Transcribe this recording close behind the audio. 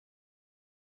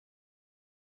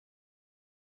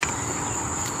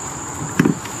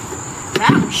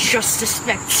Just a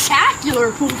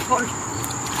spectacular pool party.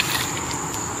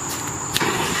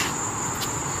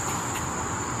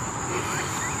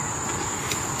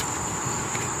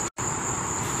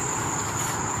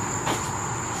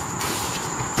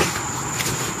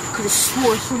 Could have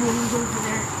swore someone was over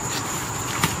there.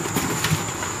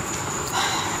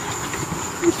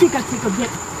 I think I take a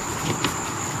bit.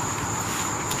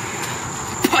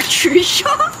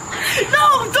 Patricia?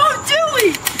 No, don't do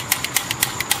it!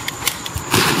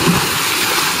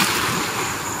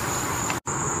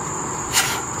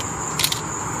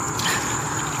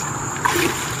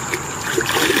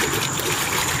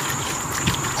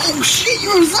 Oh shit,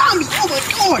 you're a zombie! Oh my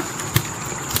god!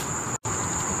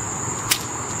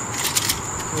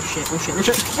 Oh shit, oh shit, oh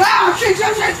shit. Ah, shit,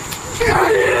 shit, shit! Get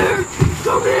here!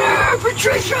 Come here,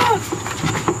 Patricia!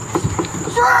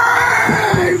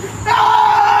 Brave!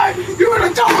 Ah, you're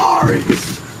gonna die!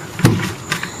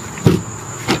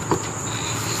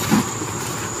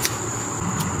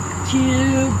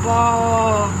 Kill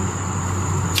Bob.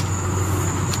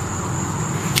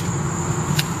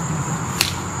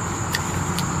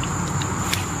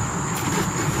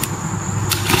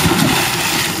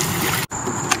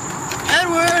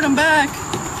 Edward, I'm back.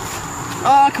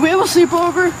 Can we have a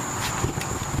sleepover?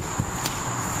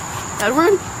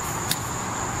 Edward?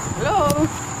 Hello?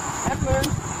 Edward?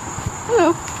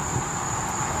 Hello?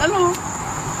 Hello?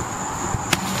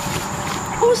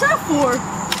 What was that for?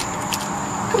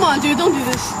 Come on, dude, don't do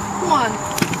this. Come on.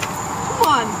 Come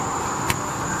on.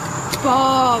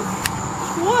 Bob.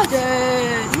 What?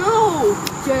 Dead. No.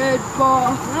 Dead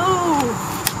Bob. No.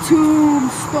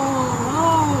 Tombstone.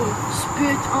 No.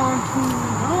 Spit on tomb.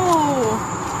 No.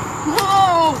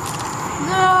 No.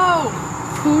 No.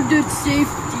 Hooded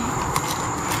safety.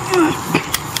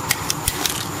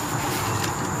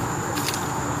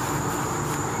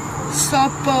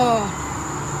 Supper.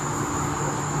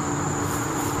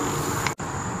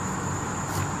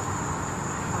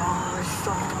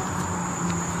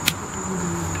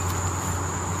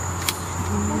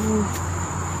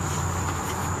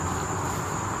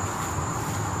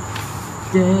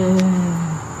 Dead.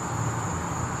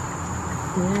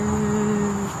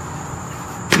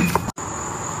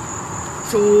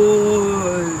 So